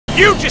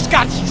You just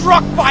got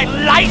struck by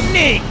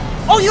lightning!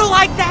 Oh, you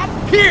like that?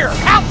 Here,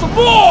 have some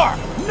more!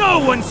 No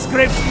one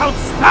scrapes Count's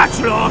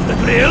spatula off the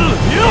grill!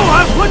 You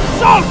have put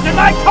salt in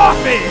my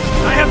coffee!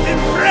 I have been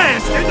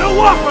pressed into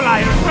waffle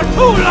iron for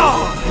too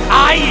long!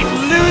 I eat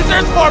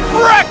losers for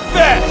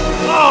breakfast!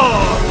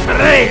 Oh,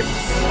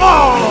 grapes!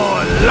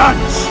 Oh,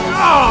 lunch!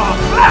 Oh,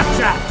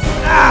 flapjacks!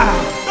 Ah!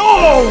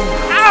 Oh!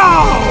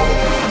 Ow!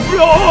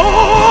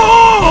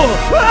 Oh!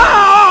 Ow!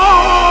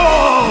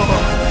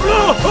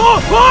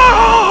 Oh!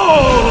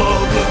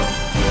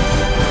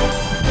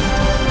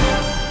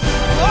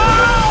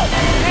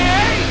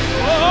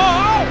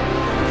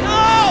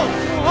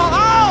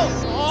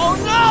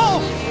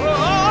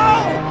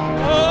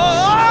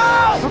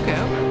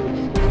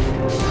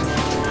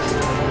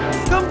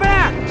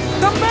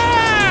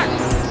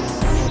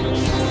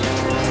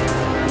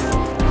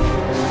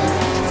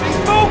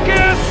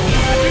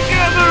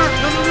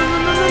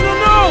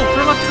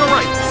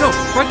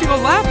 Right to go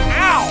left?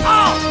 Ow!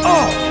 Oh!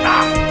 Oh!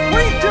 Ah!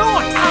 What are you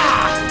doing?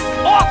 Ah!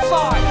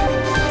 Offside!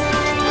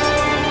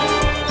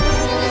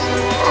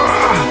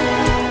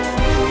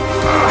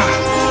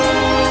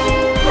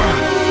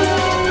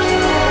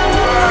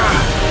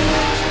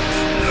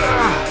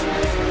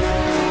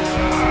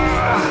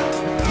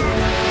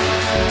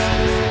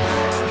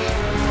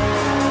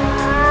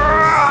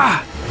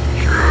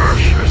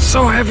 It's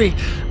so heavy.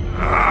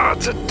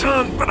 It's a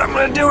ton, but I'm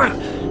gonna do it.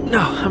 No,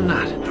 I'm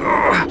not.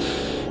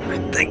 I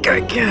think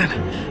I can.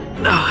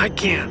 No, I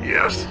can't.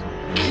 Yes.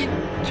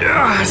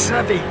 It's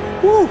heavy.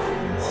 Woo.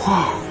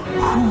 Whoa.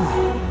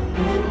 Whew.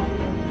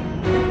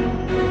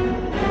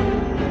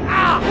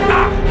 Ah!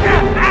 Ah!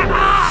 Ah!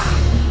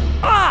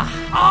 Ah! Ah!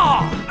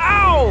 Oh!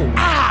 Ow!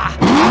 Ah!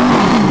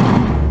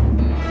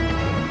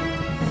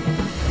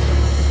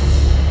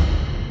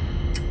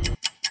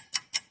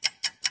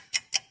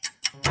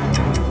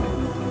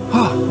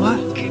 Oh, what?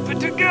 Keep it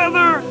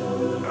together.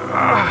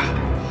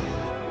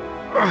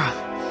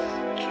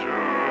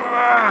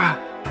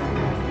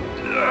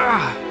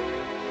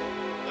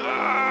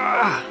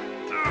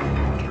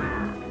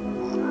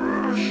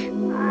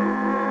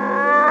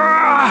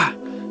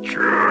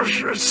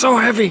 It's so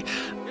heavy.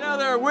 You know,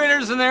 there are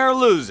winners and there are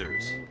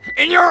losers.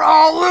 And you're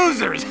all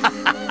losers!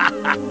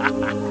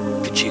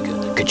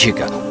 Kachika,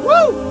 Kachika.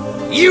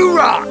 Woo! You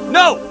rock!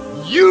 No,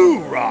 you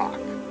rock!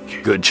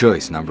 Good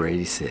choice, number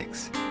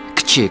 86.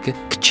 Kachika,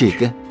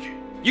 Kachika.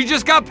 You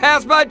just got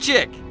passed by a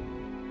chick.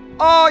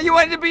 Oh, you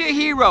wanted to be a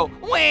hero.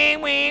 Wah,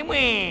 wah,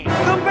 wah.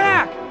 Come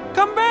back!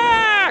 Come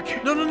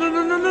back! No, no, no,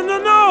 no, no, no, no,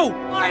 no!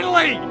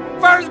 Finally!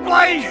 First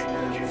place!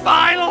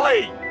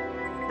 Finally!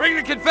 Bring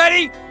the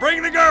confetti,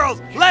 bring the girls.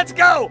 Let's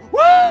go!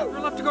 Woo!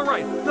 You're left to go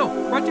right. No,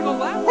 right to go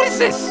left? What is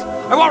this?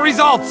 I want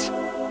results.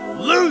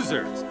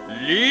 Losers.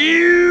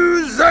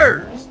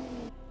 Losers!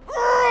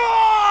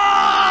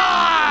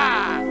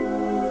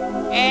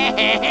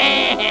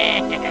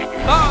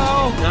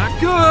 Uh-oh, not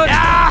good.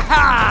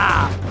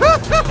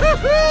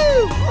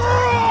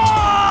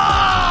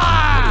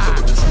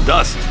 It's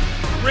dust.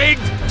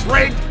 Rigged,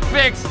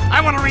 fixed.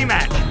 I want a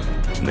rematch.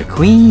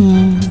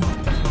 McQueen.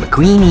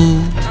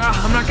 McQueenie.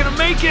 I'm not gonna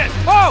make it.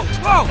 Whoa,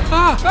 whoa,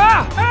 whoa,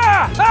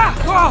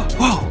 whoa,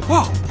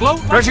 whoa. Blow.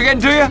 Pressure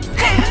getting to you?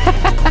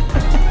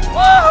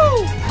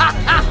 Woo!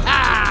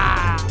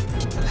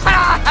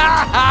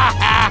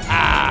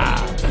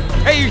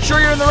 Hey, you sure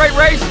you're in the right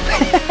race?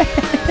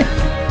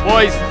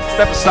 Boys,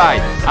 step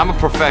aside. I'm a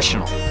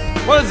professional.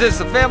 What is this,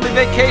 a family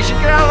vacation?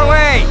 Get out of the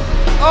way!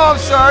 Oh, I'm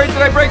sorry.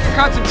 Did I break your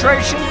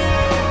concentration?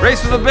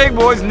 Race with the big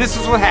boys, and this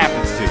is what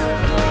happens to you.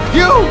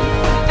 You!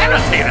 I'm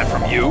not saying that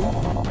from you.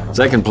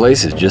 Second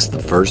place is just the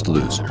first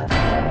loser.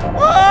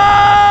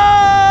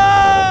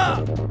 Ah!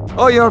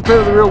 Oh, you want to play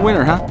with the real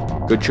winner, huh?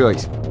 Good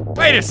choice.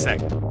 Wait a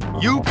second.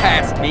 You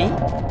passed me?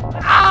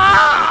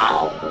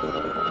 Ow!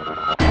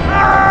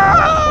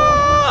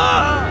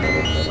 Ah!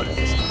 What is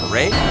this, a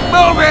parade?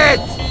 Move it!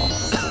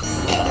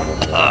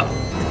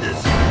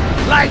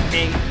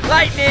 Lightning!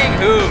 Lightning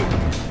who?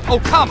 Oh,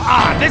 come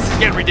on! This is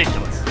getting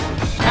ridiculous.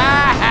 Ha ha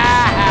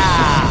ha!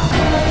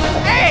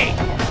 Hey!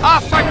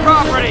 Off my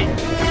property!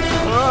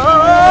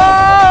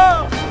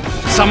 Oh!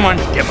 Someone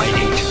get my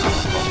agent.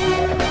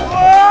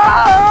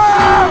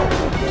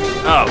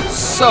 Oh,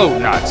 so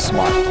not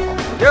smart.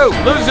 You,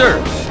 loser!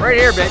 Right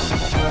here, bitch.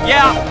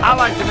 Yeah, I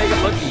like to make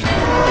it look easy.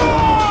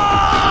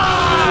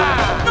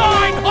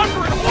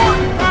 900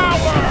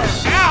 horsepower!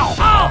 Ow!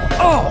 Ow!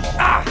 Oh!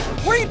 Ah!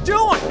 What are you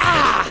doing?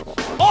 Ah!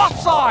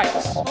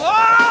 Offsides!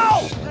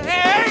 Oh!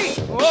 Hey!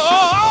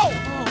 Oh!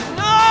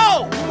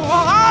 No!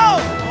 Oh!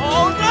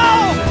 Oh no!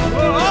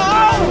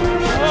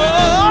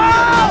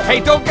 Oh! Hey,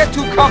 don't get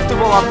too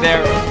comfortable up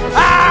there.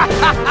 Ah!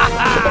 Ha, ha,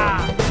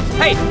 ha.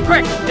 Hey,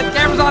 quick! Get the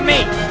cameras on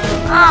me!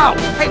 Ow!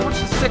 Hey, where's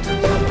the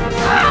stickers?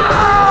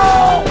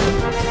 Ow!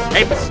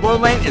 Hey, the slow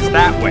lane is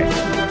that way.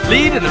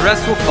 Lead and the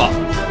rest will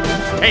follow.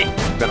 Hey,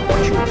 better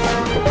watch your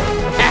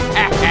Ha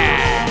ha ha!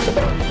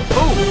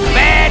 Ooh,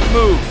 bad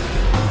move!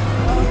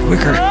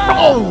 Quicker.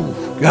 Oh,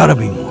 gotta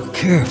be more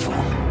careful.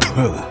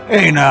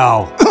 Hey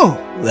now. Oh,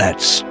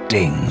 that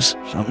stings.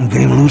 Something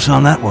getting loose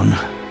on that one.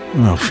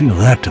 I'll feel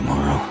that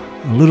tomorrow.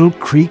 A little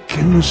creak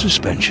in the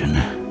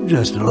suspension.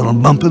 Just a little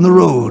bump in the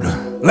road.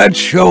 Let's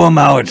show 'em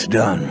how it's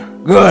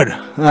done. Good.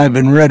 I've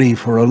been ready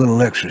for a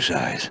little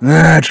exercise.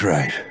 That's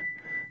right.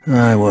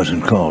 I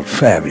wasn't called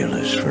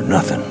fabulous for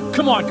nothing.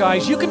 Come on,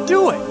 guys, you can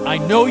do it. I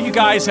know you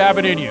guys have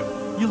it in you.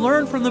 You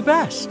learn from the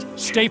best.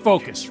 Stay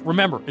focused.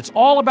 Remember, it's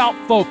all about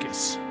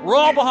focus. We're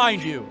all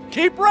behind you.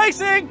 Keep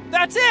racing.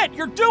 That's it.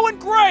 You're doing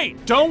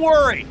great. Don't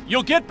worry.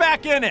 You'll get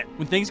back in it.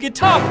 When things get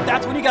tough,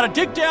 that's when you gotta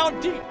dig down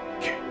deep.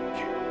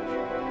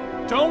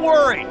 Don't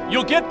worry.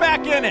 You'll get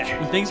back in it.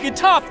 When things get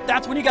tough,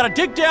 that's when you gotta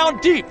dig down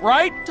deep,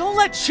 right? Don't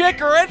let Chick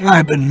or it.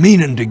 I've been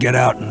meaning to get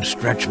out and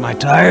stretch my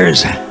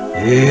tires.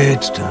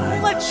 It's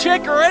time. Don't let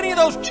Chick or any of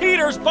those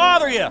cheaters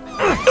bother you.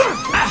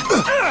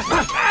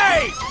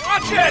 Hey,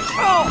 watch it.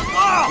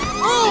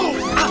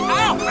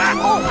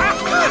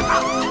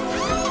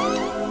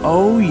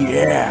 Oh,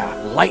 yeah.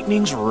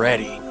 Lightning's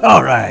ready.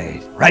 All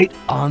right. Right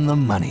on the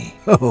money.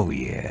 Oh,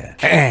 yeah.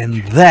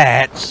 And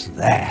that's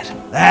that.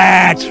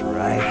 That's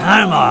right.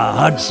 I'm a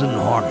Hudson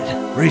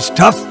Hornet. Race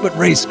tough, but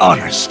race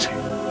honest.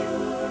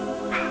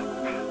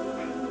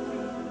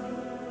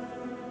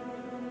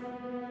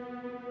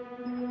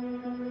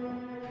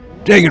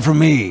 Take it from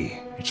me.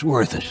 It's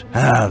worth it.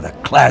 The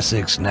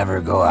classics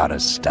never go out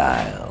of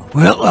style.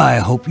 Well, I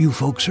hope you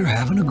folks are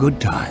having a good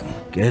time.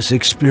 Guess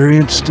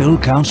experience still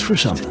counts for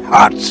something.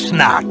 Hot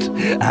snot!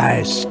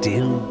 I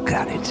still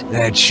got it.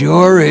 That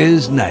sure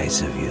is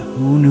nice of you.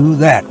 Who knew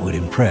that would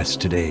impress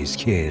today's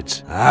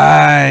kids?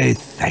 I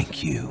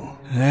thank you.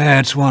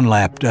 That's one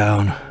lap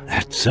down.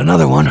 That's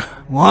another one.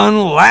 One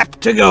lap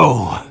to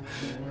go.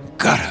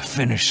 Gotta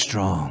finish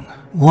strong.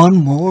 One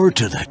more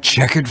to the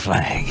checkered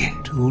flag.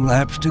 2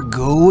 laps to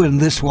go, and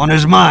this one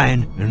is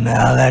mine. And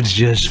now that's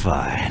just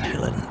fine.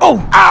 Oh!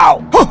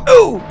 Ow!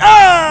 Ooh!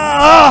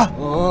 Ah!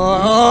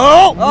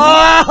 Oh!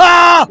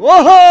 Ah!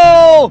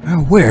 Whoa!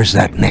 Now, where's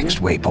that next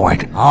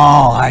waypoint?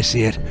 Oh, I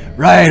see it.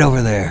 Right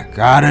over there.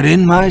 Got it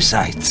in my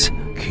sights.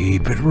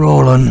 Keep it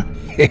rolling.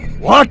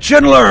 Watch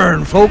and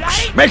learn,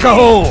 folks. Make a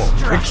hole.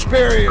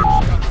 Experience.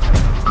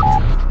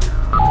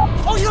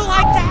 Oh, you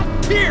like that?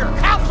 Here,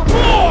 have some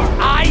more!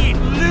 I eat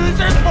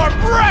losers for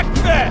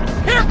breakfast!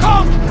 Here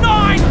comes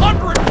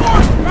 900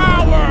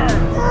 horsepower!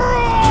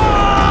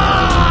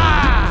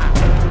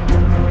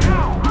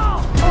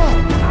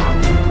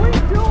 What are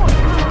you doing?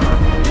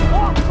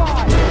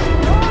 Offside!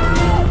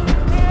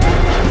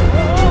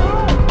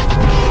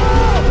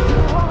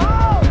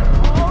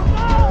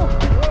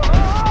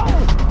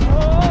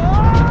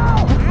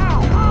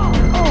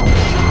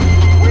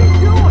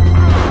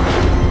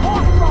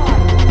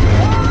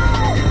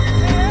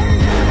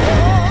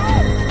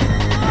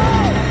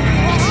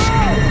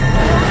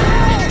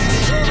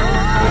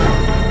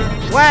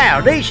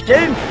 Wow, these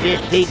students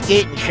just keep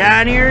getting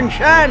shinier and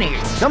shinier.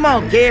 Come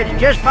on, kids,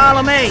 just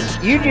follow me.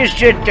 You just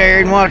sit there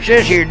and watch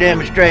this here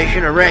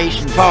demonstration of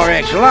racing par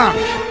excellence.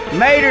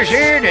 Mater's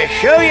here to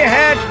show you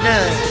how it's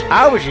done.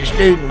 I was a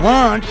student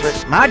once,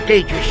 but my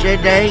teacher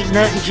said there ain't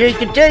nothing she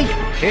could teach me.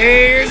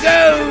 Here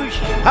goes.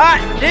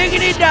 Hot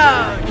diggity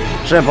dog.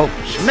 Simple.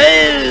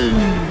 Smooth.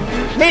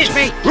 Miss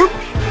me. Whoops.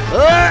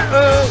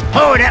 Uh-oh.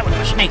 Oh, that was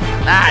a sneak.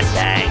 Ah,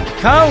 dang.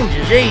 Cones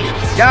is easy.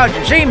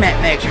 Dodging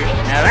cement mixers.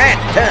 Now that's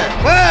tough.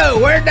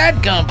 Whoa, where'd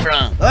that come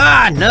from?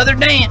 Ah, another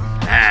dent.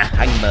 Ah,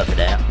 I can buff it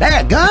out.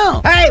 That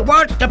gone. Hey,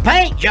 watch the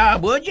paint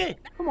job, would you?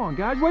 Come on,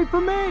 guys, wait for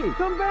me!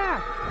 Come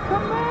back!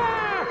 Come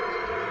back!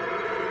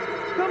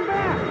 Come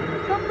back!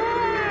 Come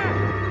back!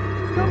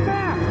 Come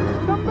back!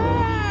 Come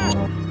back!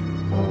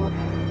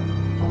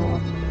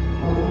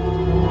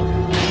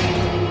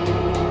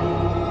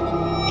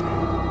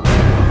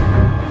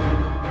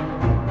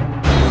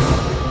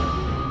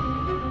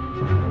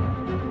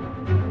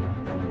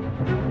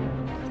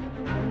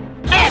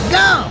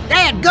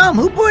 Dadgum,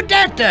 who put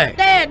that there?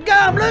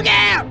 Dadgum, look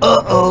out!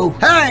 Uh-oh.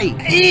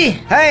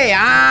 Hey,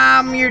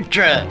 I'm your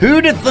truck.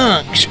 Who'd have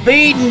thunk?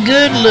 Speed and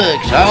good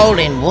looks all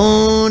in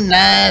one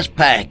nice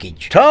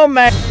package. Towing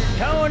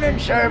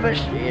and service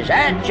is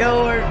at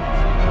your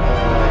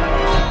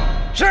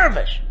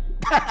service.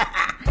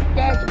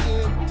 That's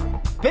good.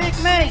 Pick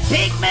me,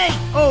 pick me.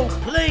 Oh,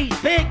 please,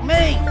 pick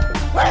me.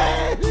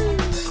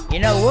 You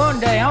know, one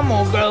day I'm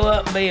gonna grow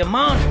up and be a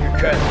monster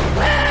truck.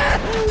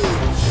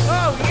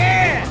 Oh,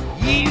 yeah.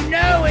 You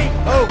know it.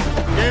 Oh,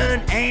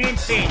 done and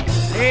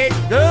finished. Let's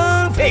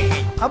go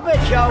fishing. I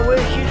bet y'all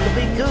wish you could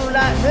be cool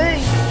like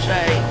me.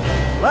 Say,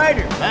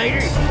 later,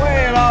 later.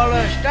 Well, all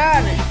us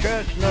stylish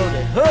trucks know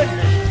that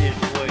hoodless is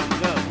the way to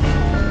go.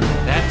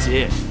 That's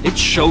it. It's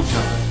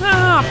showtime.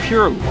 Ah,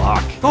 pure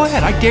luck. Go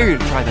ahead, I dare you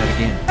to try that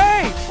again.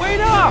 Hey,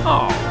 wait up!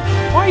 Oh,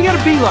 why you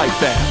gotta be like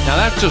that? Now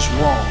that's just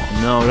wrong.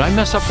 No, did I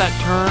mess up that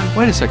turn?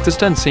 Wait a sec, this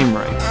doesn't seem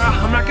right.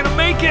 I'm not gonna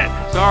make it!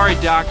 Sorry,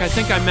 Doc, I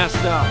think I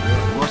messed up.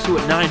 You wanna see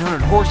what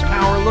 900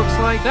 horsepower looks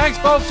like? Thanks,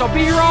 folks, I'll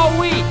be here all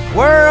week.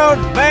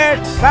 World's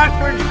best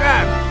backwards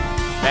driver.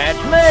 That's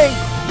me.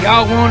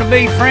 Y'all wanna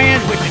be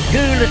friends with the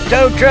coolest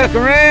tow truck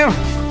around?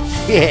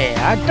 Yeah,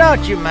 I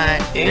thought you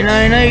might. It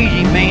ain't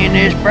easy being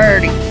this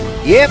birdie.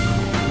 Yep,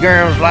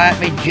 girls like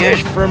me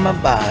just for my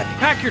body.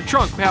 Pack your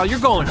trunk, pal. You're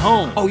going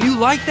home. Oh, you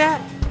like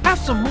that? Have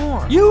some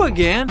more. You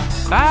again.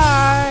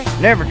 Bye.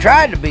 Never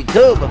tried to be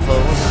cool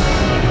before.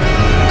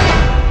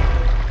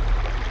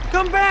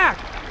 Come back!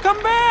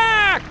 Come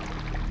back!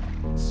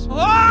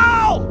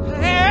 Oh!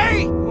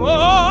 Hey!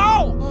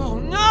 Oh! Oh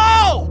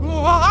no!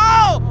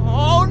 Oh!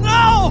 Oh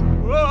no!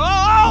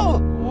 Oh!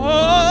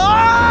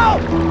 Oh!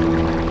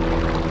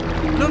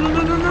 No! No!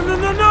 No! No! No! No!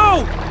 No!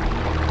 No!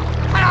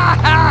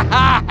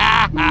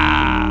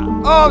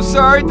 Oh, I'm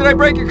sorry. Did I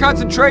break your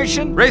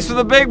concentration? Race with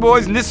the big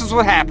boys, and this is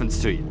what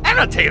happens to you. I'm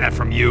not taking that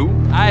from you.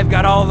 I've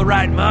got all the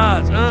right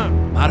mods,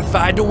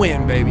 modified to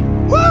win, baby.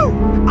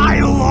 Woo! I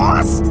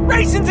lost?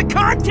 Racing's a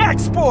contact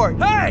sport!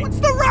 Hey! What's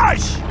the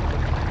rush?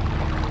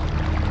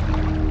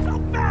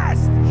 So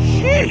fast!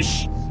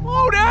 Sheesh!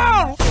 Slow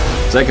down!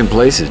 Second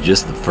place is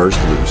just the first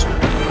loser.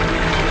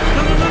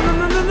 No! No! No!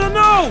 No! No! No! No!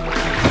 No!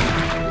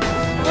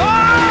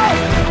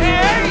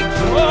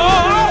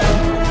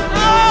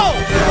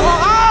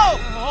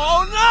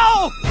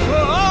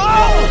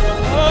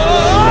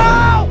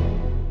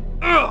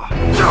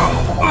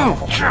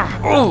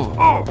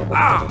 Oh!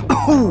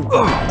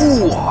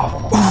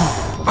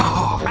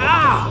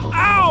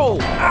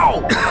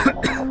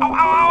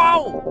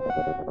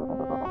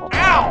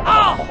 Hey!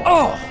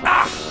 Oh!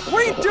 What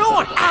are you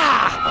doing?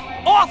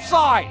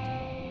 Offside!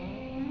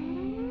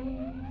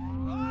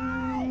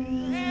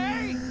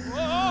 Hey!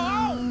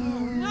 Oh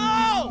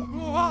no!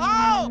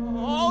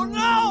 Oh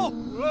no!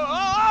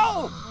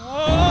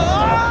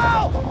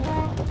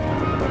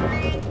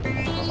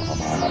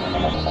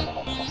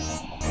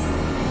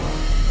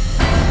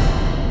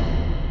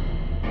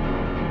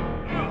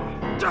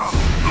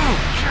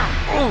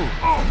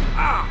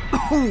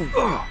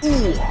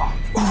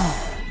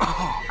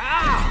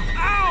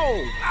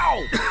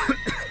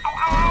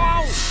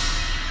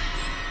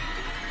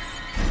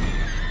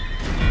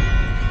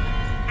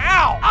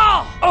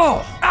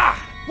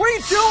 What are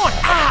you doing?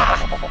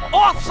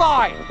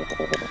 Offside!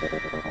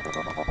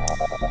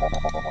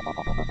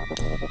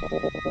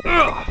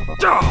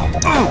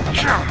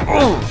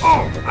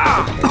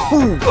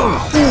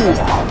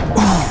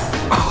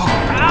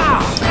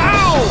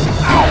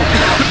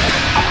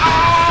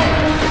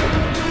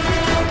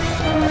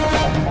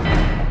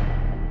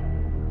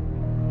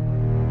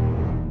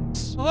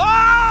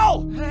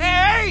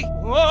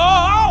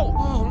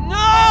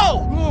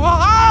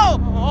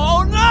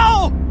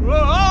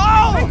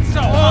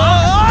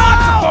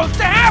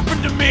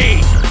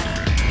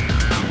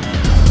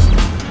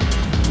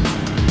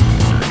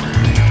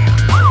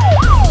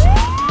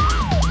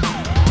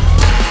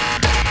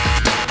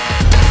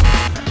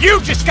 You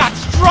just got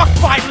struck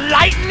by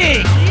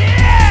lightning!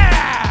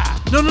 Yeah!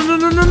 No! No! No!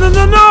 No! No! No!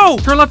 No! No!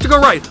 Turn left to go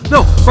right.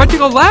 No, right to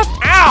go left.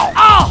 Ow!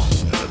 Oh!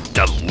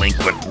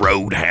 Delinquent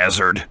road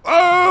hazard.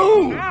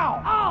 Oh!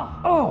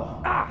 Ow! Oh!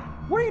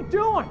 What are you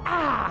doing?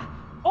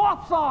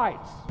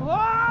 Offsides!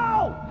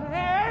 Oh!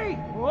 Hey!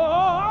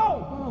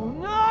 Oh! Oh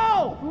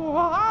no!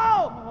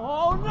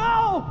 Oh no!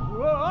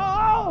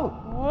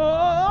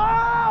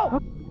 Oh!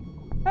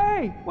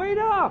 Hey! Wait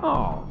up!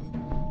 Oh!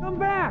 Come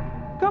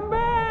back! Come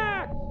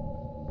back!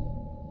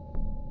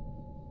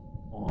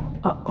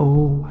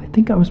 Uh-oh, I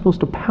think I was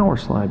supposed to power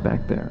slide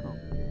back there.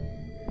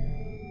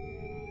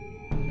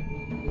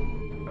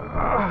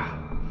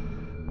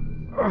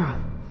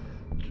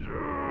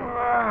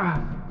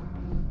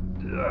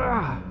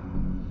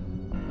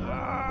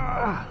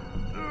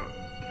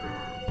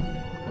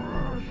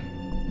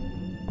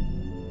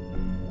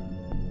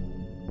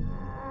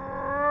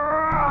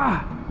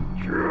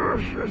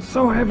 It's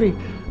so heavy.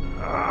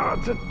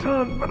 It's a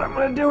ton, but I'm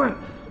gonna do it.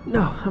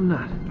 No, I'm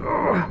not.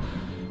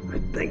 I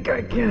think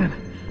I can.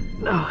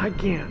 No, I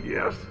can't.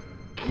 Yes.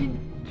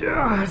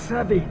 It's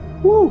heavy.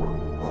 Woo!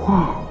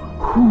 Whoa!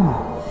 Whew!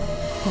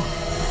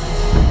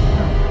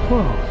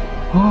 Close.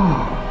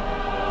 Oh!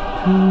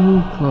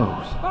 Too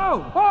close. Whoa!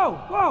 Whoa!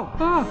 Whoa!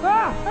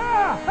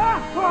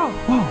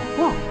 Whoa!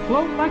 Whoa!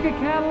 Floating like a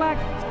Cadillac.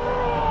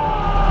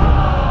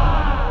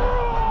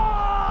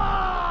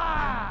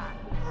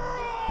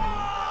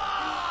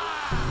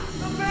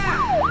 Come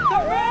back!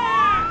 Come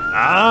back!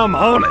 I'm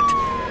on it.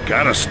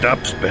 Gotta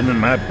stop spinning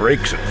my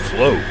brakes and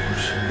flows.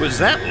 Was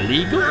that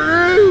legal?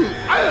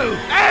 Oh!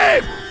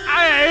 Hey!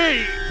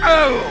 Hey!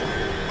 Oh!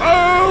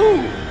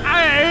 Oh!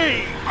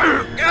 Hey!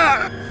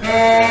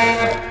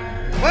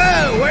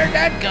 Whoa, where'd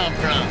that come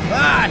from?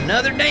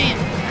 Another dent.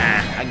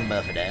 I can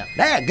buff it out.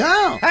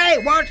 Dadgum! Hey,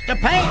 watch the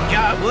paint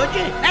job, would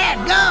you?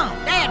 Dadgum!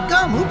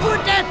 Dadgum, who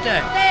put that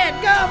there?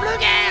 Dadgum,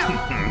 look out!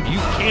 You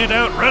can't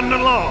outrun the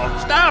law.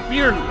 Stop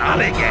your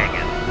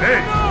lollygagging.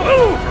 Hey,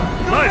 over!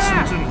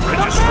 License and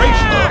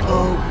registration.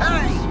 Uh-oh.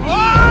 Hey!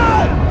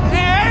 Whoa!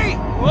 Hey!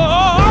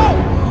 Whoa!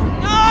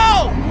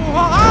 No!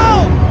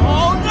 Whoa!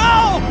 Oh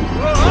no!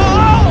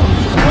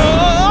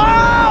 Whoa!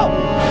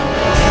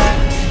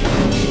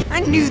 I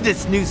knew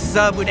this new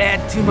sub would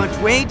add too much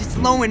weight,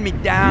 slowing me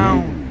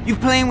down. You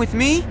playing with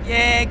me?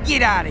 Yeah,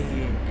 get out of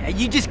here.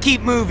 You just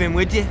keep moving,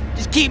 would you?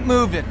 Just keep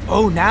moving.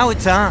 Oh, now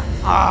it's on.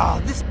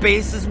 Oh, this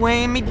bass is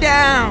weighing me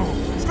down.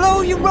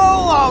 Slow your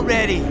roll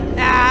already.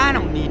 Nah, I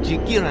don't need you.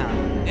 Get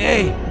on.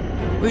 Hey,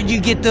 where'd you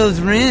get those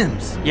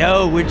rims?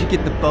 Yo, where'd you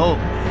get the bolt?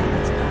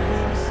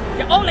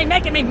 You're only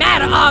making me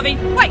madder, Harvey.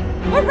 Wait,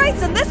 we're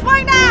racing this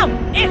way now.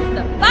 It's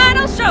the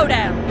final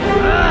showdown.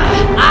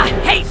 I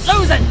hate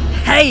losing.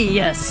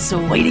 Hey,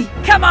 sweetie.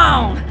 Come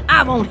on.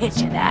 I won't hit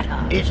you that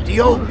hard. It's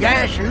the old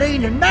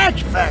gasoline and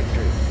match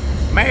factory.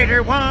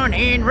 Measure 1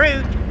 en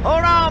route.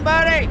 Hold on,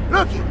 buddy.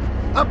 Looky,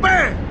 a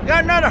bird.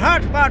 Got another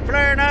hot spot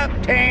flaring up.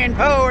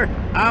 10-4.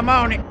 I'm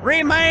on it.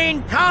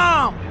 Remain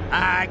calm.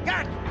 I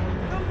got you.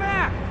 Come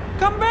back!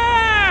 Come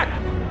back!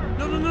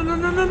 No, no, no, no,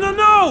 no, no, no,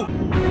 no!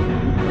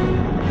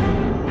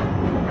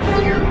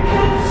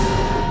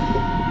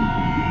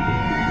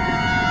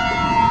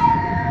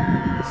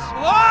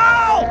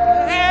 Whoa!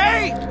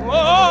 Hey!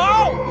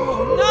 Whoa!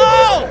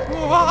 No!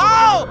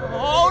 Whoa!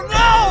 Oh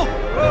no!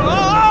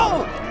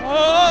 Whoa!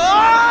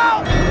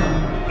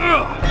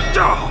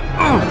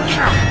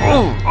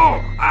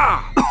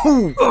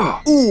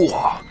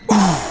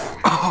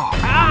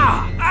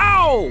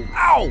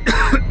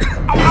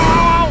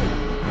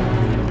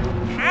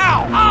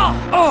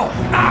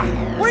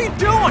 What are you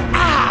doing?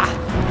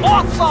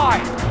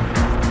 Offside!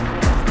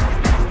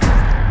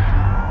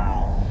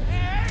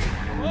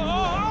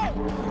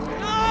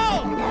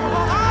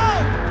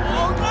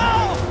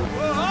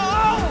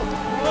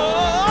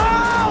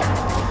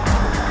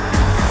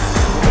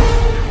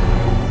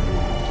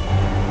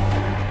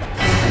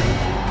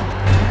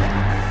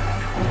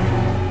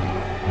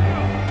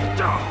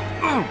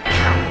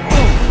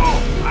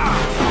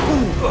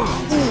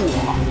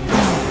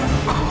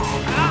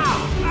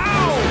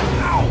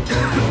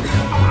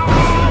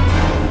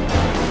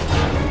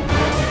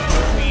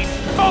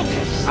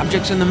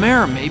 Objects in the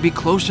mirror may be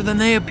closer than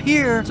they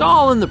appear. It's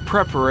all in the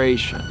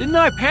preparation. Didn't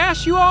I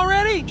pass you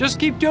already? Just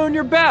keep doing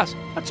your best.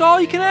 That's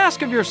all you can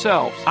ask of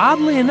yourselves.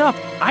 Oddly enough,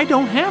 I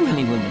don't have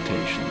any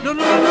limitations. No,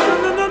 no, no,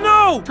 no, no, no,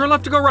 no! Turn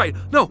left to go right.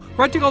 No,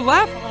 right to go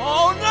left?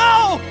 Oh,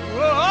 no!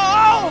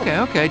 Whoa!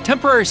 Okay,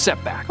 temporary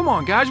setback. Come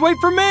on, guys, wait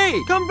for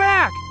me! Come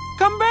back!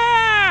 Come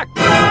back!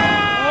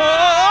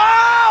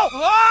 Whoa!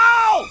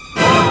 Whoa!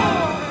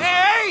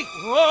 Hey!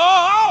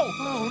 Whoa!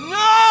 Oh,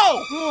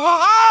 no!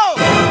 Whoa!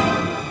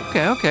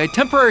 Okay,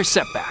 temporary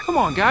setback. Come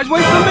on, guys,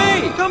 wait for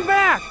me! Come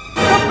back!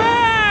 Come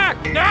back!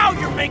 Now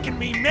you're making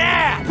me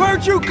mad!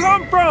 Where'd you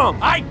come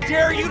from? I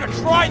dare you to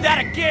try that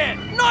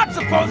again! Not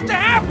supposed to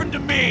happen to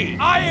me!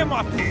 I am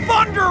a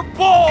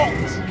thunderbolt!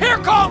 Here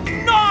comes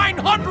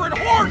 900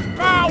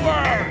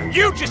 horsepower!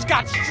 You just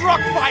got struck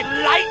by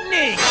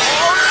lightning!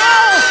 Oh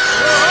no!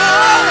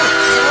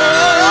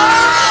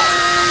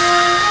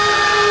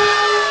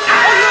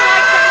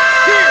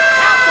 Here,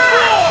 out the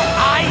floor!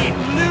 I eat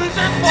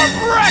losers for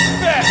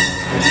breakfast!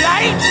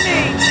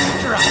 Lightning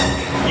strike!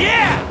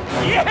 Yeah!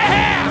 Yeah!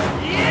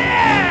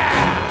 Yeah!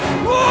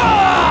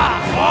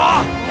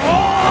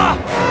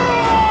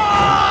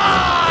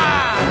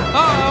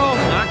 Uh-oh,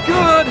 not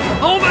good.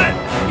 Hold it.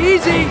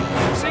 Easy.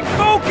 Sing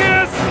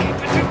focus! Keep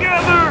it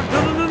together!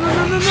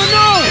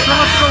 No. Turn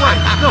left to go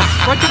right. No,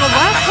 right to go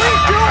left? What are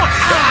you doing?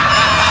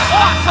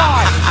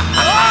 Offside!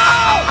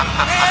 Whoa!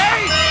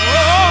 Hey!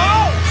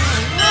 Whoa!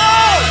 No!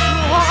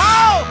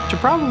 Whoa! Should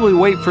probably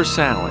wait for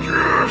Sally.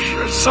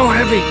 It's so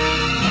heavy.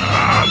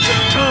 It's a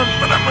ton,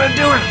 but I'm gonna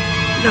do it.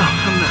 No,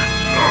 I'm not.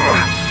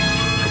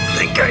 I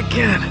think I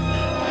can.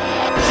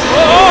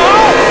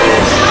 Whoa!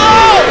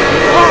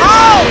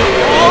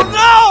 Oh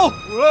no!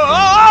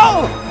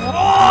 Whoa!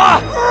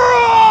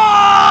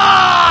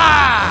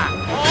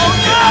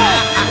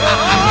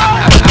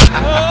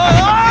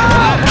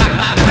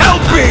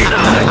 Help me!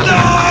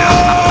 No!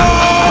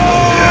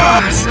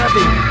 It's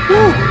heavy.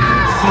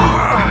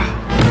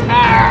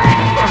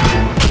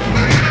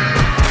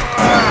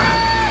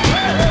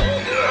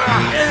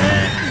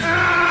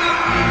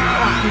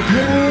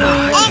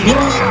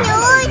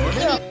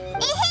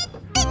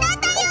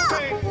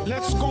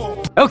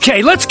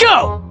 Okay, let's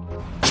go!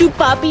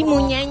 Chupapi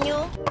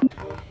muñeño.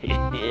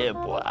 Yeah,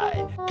 boy.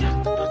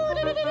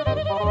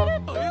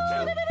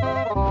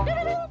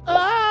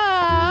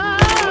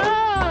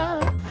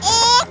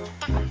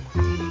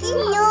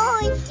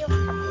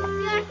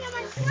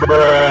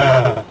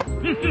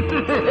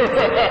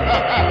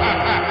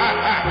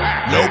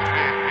 Nope.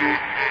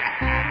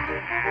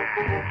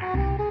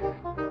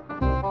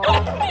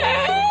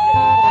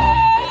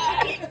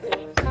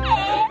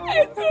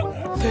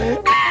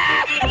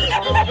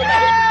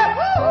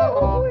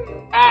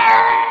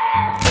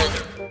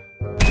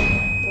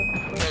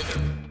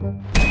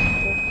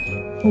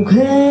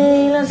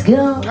 Okay, let's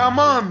go. Come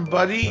on,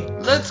 buddy.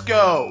 Let's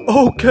go.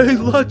 Okay,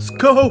 let's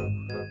go!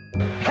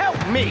 Help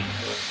me.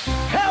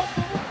 Help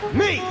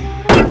me.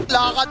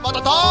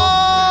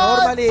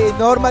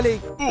 Normally.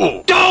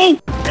 Go!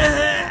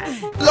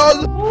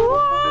 Lol.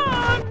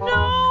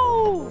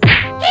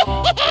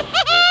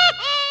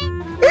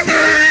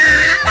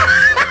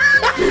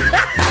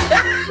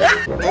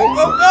 Go,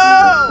 go, go!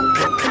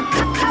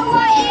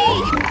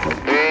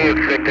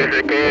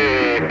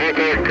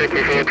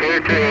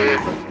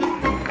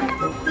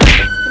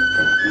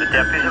 The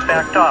deputies have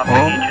backed off.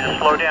 I need you to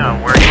slow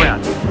down. Where are you at?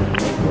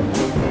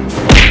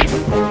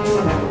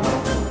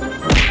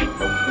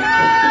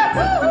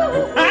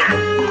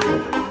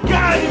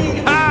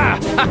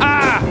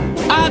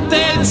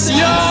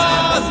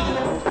 Attention!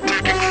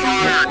 Taking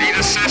fire, need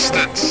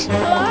assistance.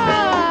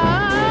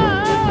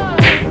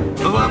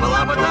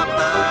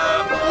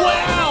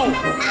 Wow!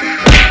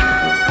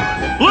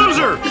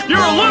 Loser!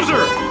 You're a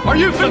loser! Are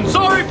you feeling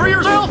sorry for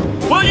yourself?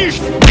 Well, you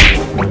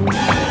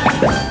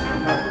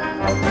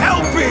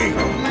Help me!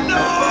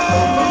 No!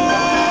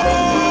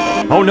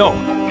 Oh no!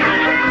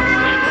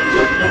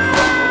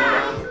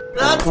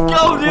 Let's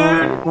go,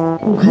 dude!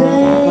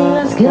 Okay,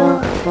 let's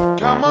go.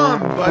 Come on,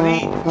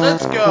 buddy.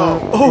 Let's go.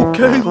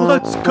 Okay,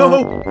 let's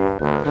go!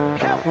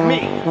 Help me!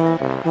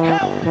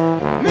 Help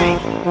me!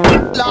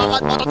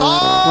 Lakad mo to!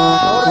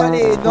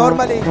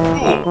 Normally.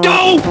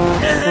 Go!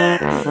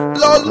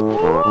 LOL!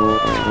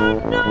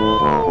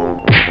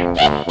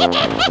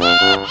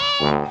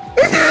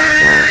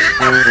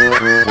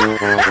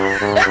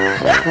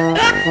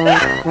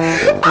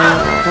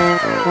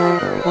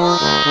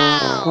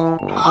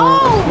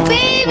 Oh,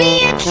 baby,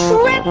 a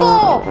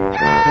triple!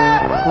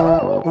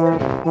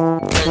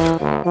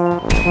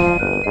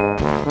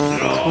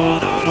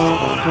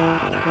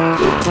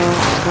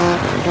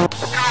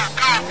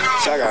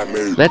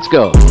 Let's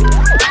go.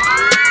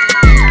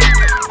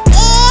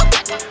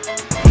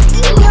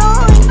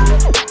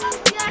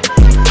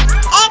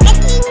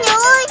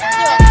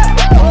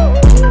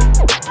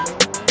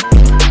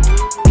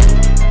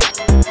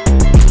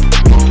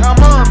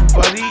 Come on,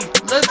 buddy.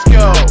 Let's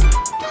go.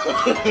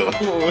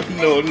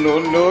 No, no,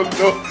 no,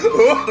 no.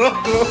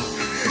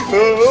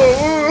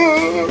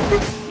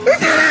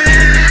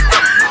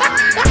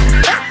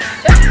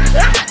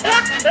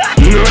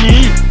 NANI?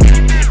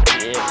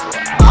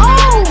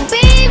 Oh,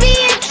 baby,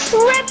 a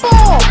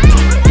triple!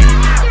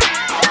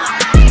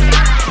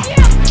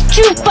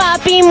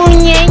 Chupapi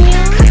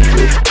muñeño.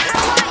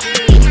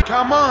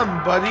 Come on,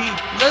 buddy.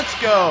 Let's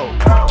go.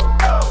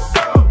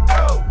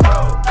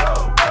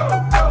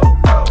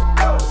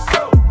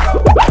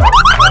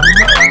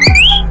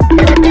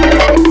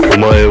 お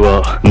前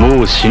は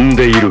もう死ん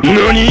でいる。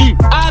何?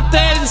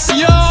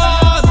 Attention!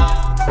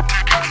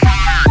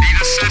 Need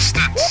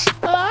assistance.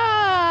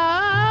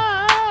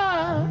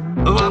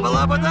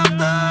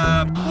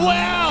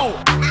 Wow!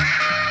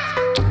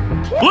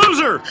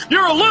 Loser!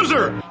 You're a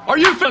loser! Are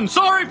you feeling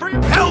sorry for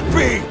your— Help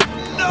me!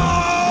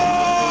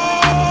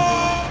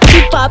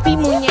 Chupapi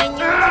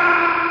muñeño.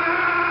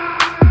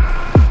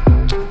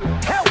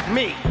 Help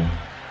me!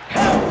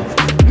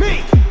 Help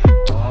me!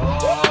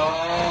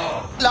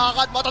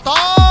 Lakad mo to!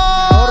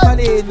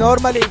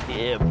 Normally.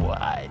 Yeah,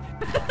 boy.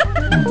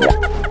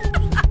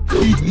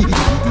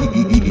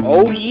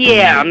 Oh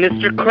yeah,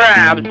 Mr.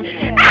 Krabs.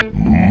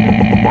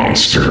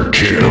 Monster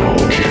kill.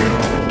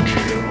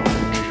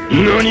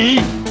 NANI?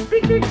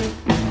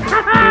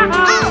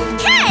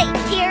 Okay,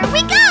 here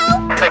we go!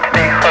 16,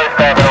 First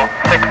Avenue.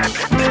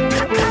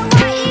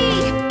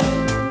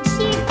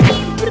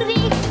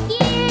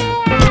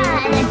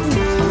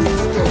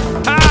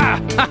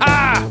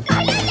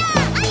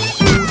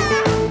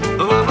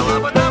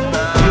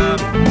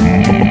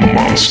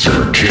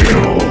 Monster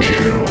kill.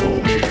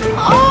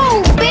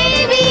 Oh,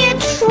 baby, a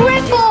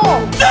triple!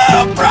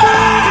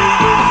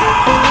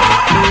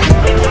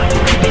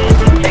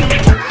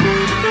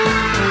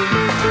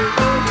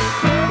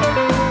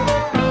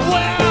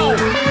 Wow!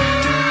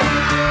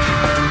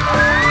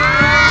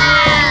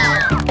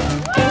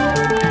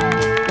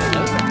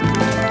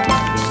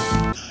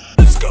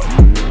 Let's go!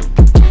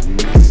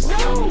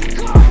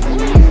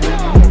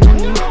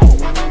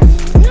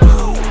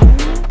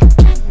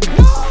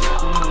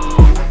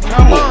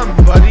 Come on,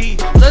 buddy.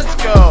 Let's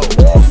go.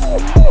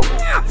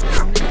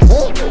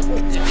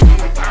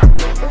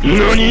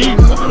 NANI?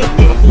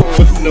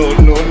 No,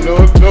 no, no,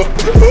 no.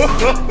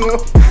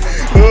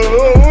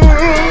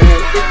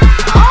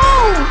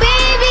 Oh,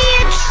 baby,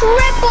 a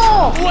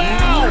triple!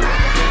 Wow!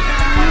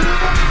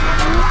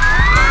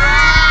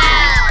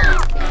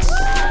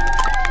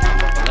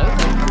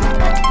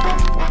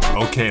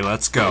 Okay,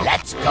 let's go.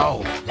 Let's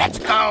go. Let's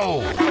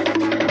go.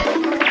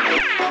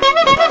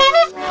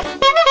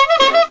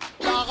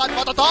 Lakad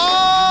mo to!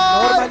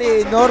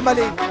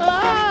 Normally.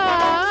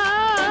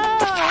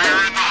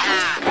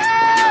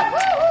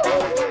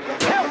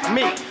 Help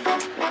me!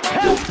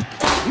 Help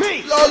me!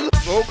 LOL!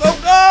 Go, go,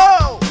 go!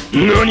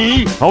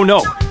 NANI? Oh no!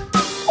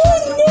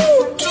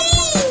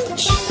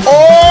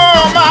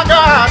 Oh my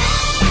god!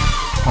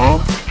 Huh?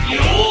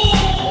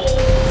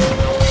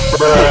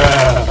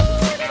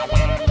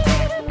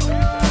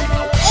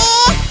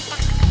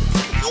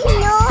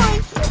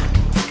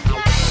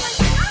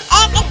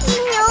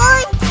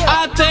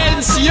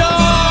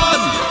 Attention!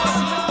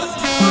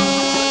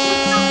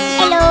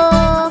 Hello!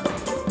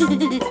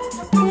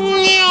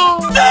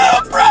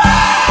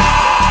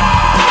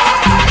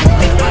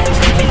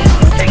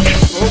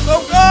 Go, go,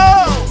 go!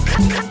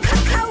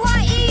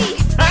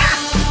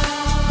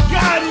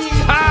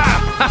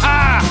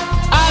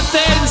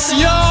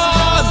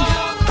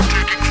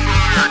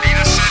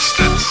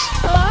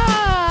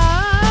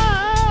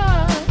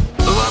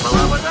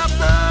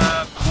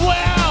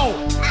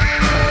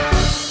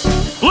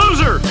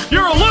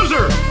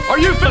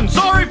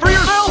 for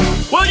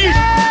yourself? Well, you...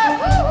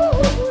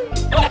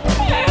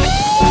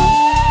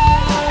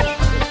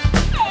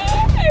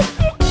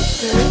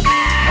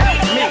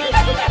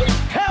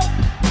 Help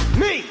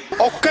me!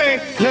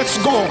 Okay, let's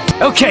go.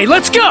 Okay,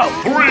 let's go!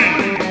 3,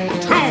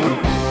 2,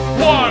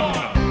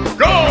 1,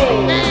 go!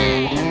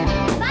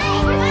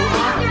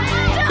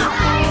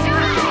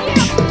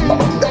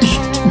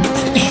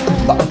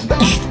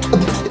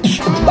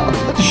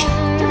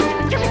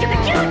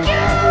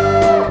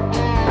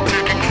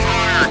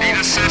 Need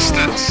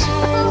assistance.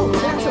 Oh,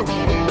 that's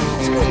okay.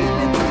 Scooty's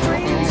been to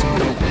training school.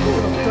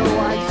 Though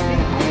I see.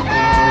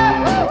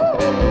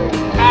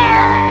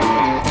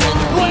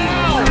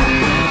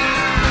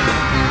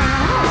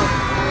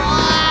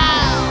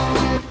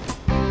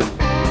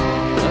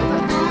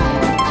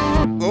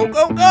 Go,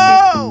 go, go!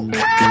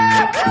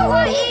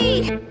 Kawaii!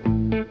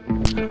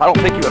 I don't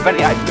think you have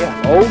any idea.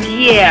 Oh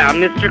yeah,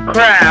 Mr.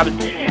 Krabs.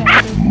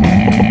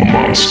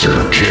 Monster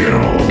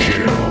kill.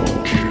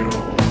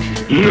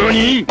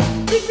 Nani?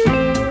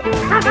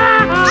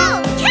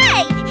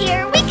 Okay,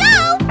 here we go!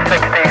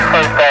 60,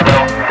 first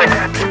level, 6.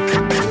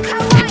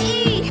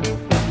 Kawaii!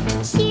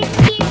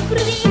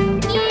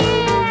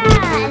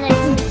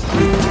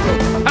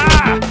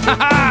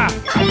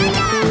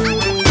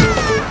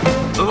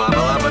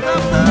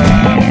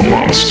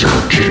 Monster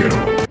kill.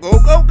 Go,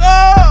 go, go!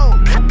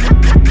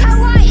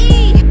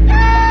 Kawaii!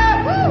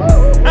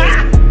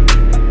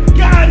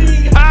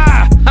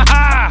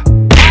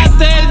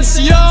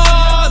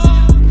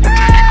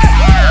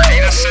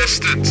 Need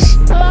assistance.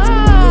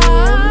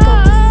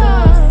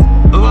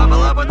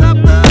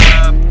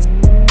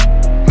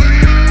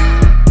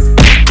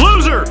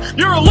 Loser!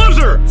 You're a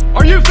loser!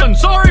 Are you feeling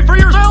sorry for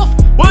yourself?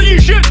 Well, you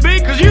shouldn't be,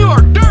 because you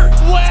are dirt!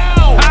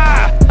 Wow!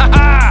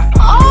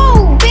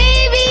 Oh,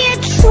 baby,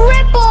 it's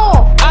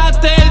triple!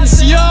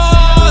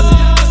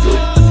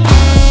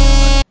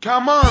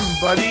 Come on,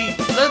 buddy.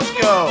 Let's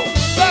go.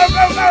 Go,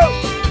 go, go!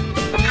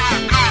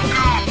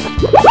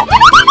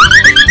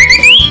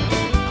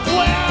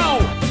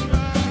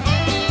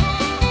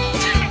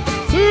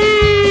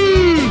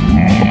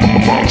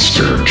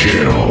 Monster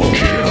kill.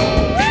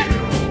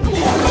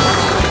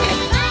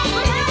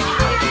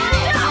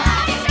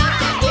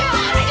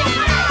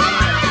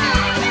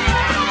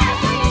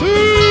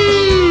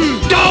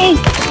 Go!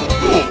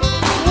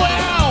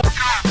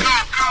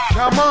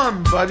 Come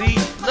on, buddy.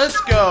 Let's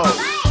go.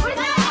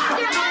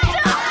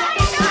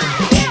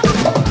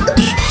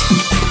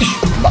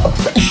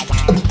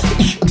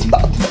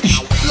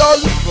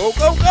 Lol. Go,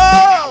 go, go!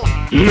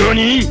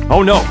 Nani?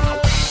 Oh no.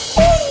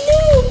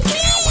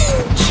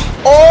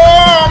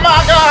 Oh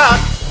my God!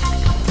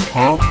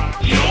 Huh?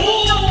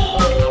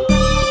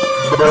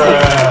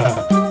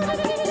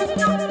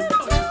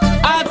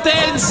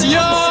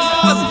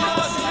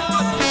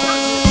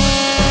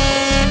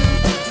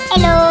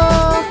 Hello!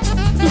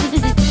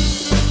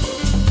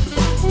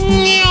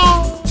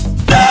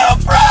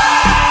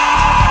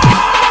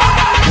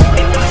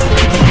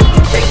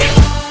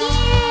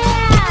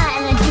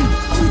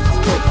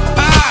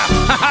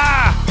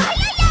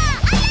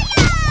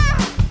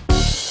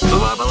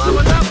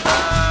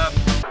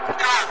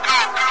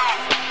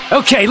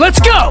 Okay, let's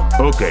go!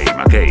 Okay,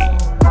 Mqueen.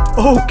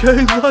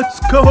 Okay, let's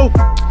go.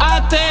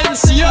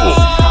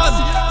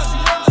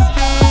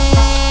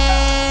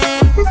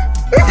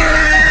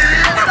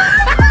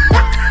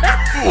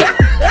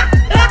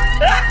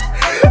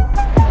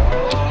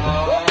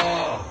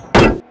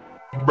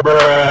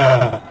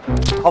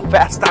 How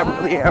fast I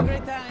really am.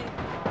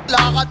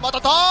 Lakad mo to!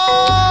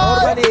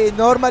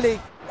 Normally.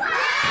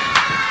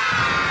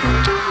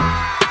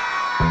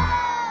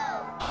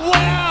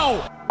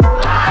 Wow!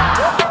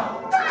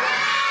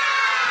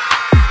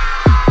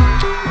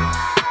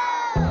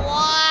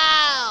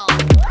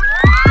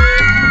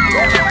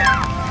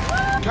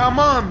 Come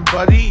on,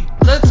 buddy.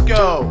 Let's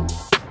go.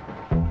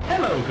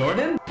 Hello,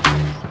 Gordon.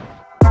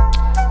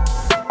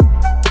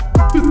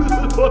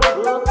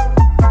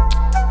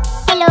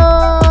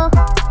 Hello!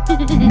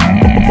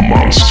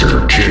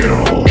 Monster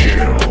kill.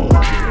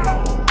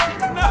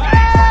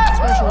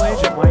 Special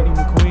Agent Lightning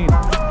McQueen,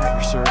 at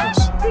your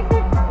service.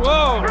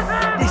 Whoa,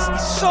 this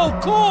is so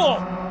cool.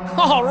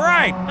 All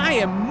right, I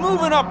am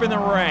moving up in the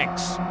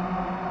ranks.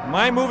 Am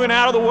I moving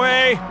out of the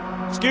way?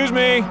 Excuse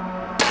me.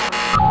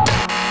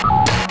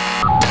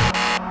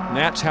 And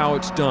that's how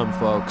it's done,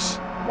 folks.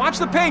 Watch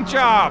the paint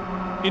job.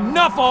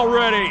 Enough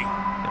already.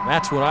 And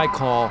that's what I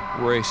call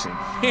racing.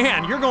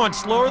 Man, you're going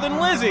slower than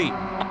Lizzie.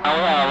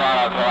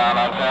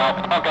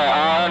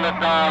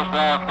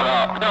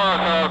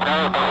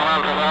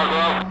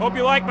 Hope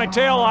you like my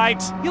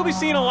taillights. You'll be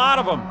seeing a lot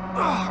of them.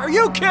 Ugh, are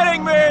you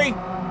kidding me?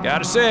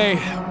 Gotta say,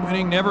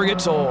 winning never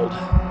gets old.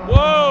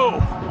 Whoa!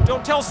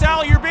 Don't tell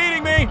Sally you're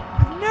beating me.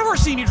 I've never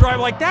seen you drive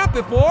like that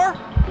before.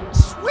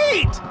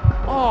 Sweet!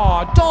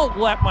 Aw, don't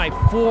let my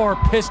 4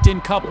 Piston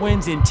Cup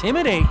wins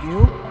intimidate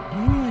you.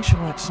 Maybe I should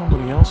let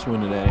somebody else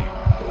win today.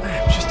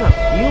 I'm just not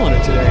feeling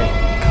it today.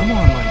 Come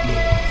on, Lightning.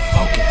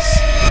 Focus.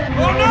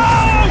 Oh no!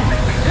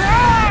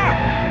 Ah!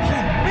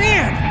 Oh,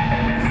 man!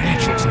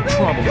 Ranch looks in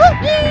trouble.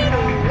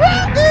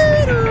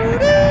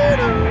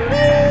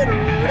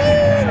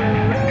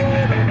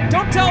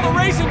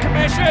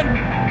 mission!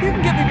 You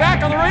can get me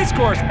back on the race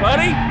course,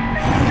 buddy!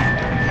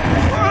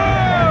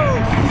 Whoa!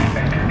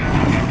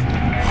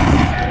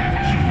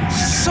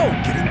 So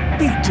getting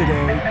beat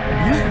today.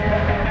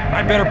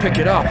 I better pick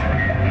it up.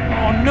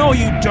 Oh, no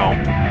you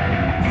don't.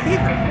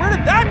 Peter, where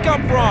did that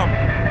come from?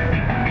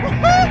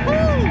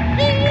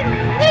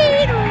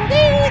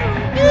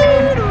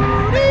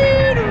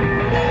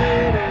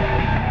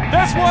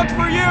 This one's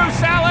for you,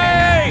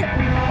 Sally!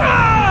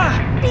 Ah!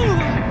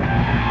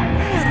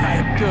 Man, I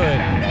am good.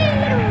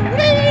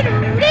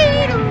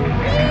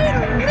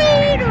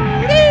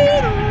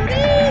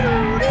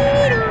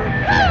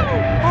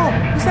 Oh,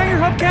 is that your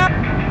hubcap?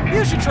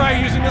 You should try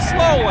using the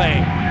slow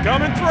lane.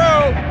 Coming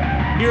through.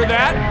 Hear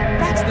that?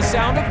 That's the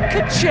sound of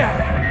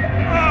ka-chow.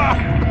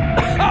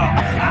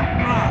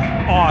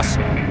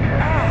 Awesome.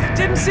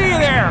 Didn't see you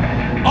there.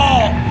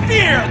 All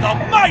fear the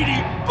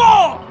mighty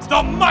bolt!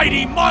 The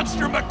mighty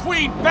monster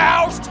McQueen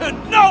bows to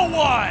no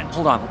one!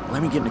 Hold on,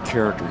 let me get into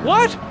character here.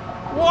 What?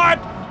 What?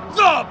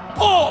 The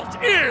bolt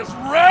is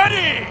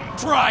ready!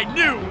 Try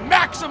new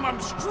maximum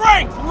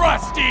strength,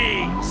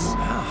 Rusties!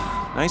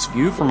 Nice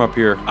view from up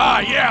here.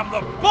 I am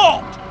the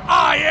bolt!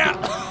 I am...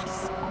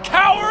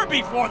 Cower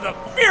before the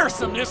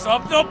fearsomeness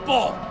of the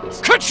bolt!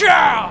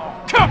 Ka-chow!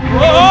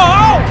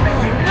 Whoa!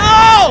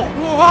 No!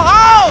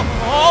 Whoa!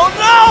 Oh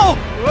no!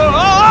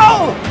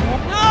 Whoa!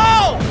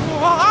 No!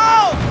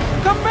 Whoa!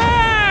 Come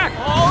back!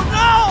 Oh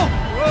no!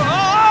 Whoa!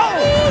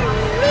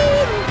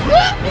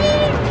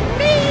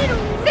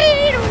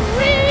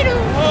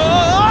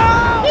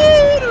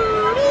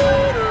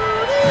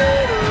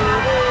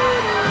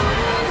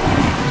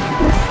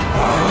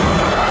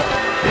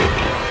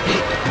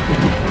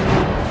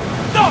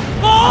 The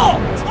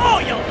bolt! Oh,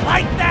 you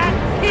like that?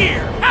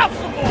 Here, have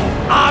some more!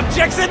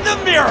 Objects in the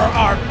mirror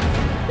are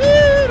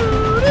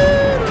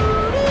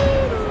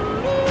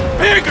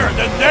bigger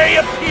than they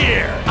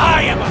appear!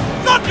 I am a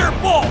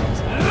thunderbolt!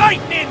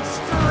 Lightning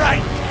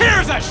strike!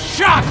 Here's a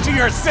shock to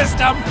your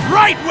system,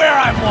 right where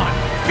I want!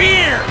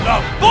 Fear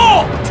the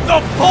bolt!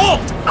 The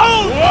bolt!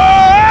 Oh!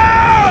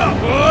 Whoa!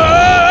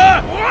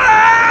 Whoa!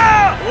 Whoa!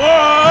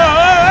 Whoa!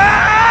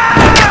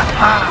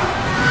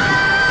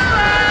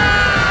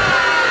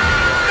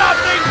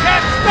 Nothing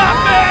can stop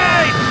me!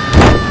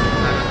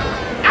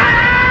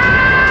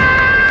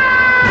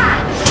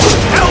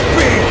 Help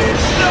me!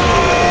 No!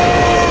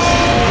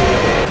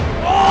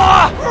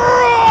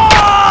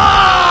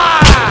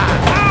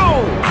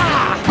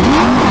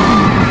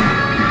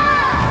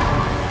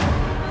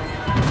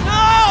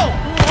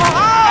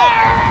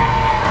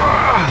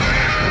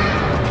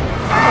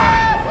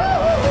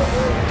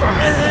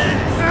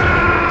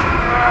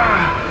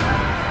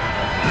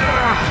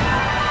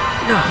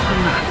 No, I'm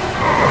not.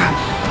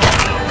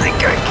 I think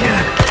I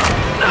can.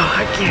 No,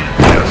 I can't.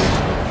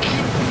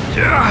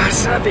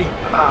 It's heavy.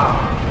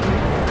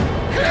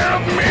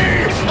 Help me!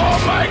 Oh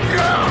my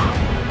God!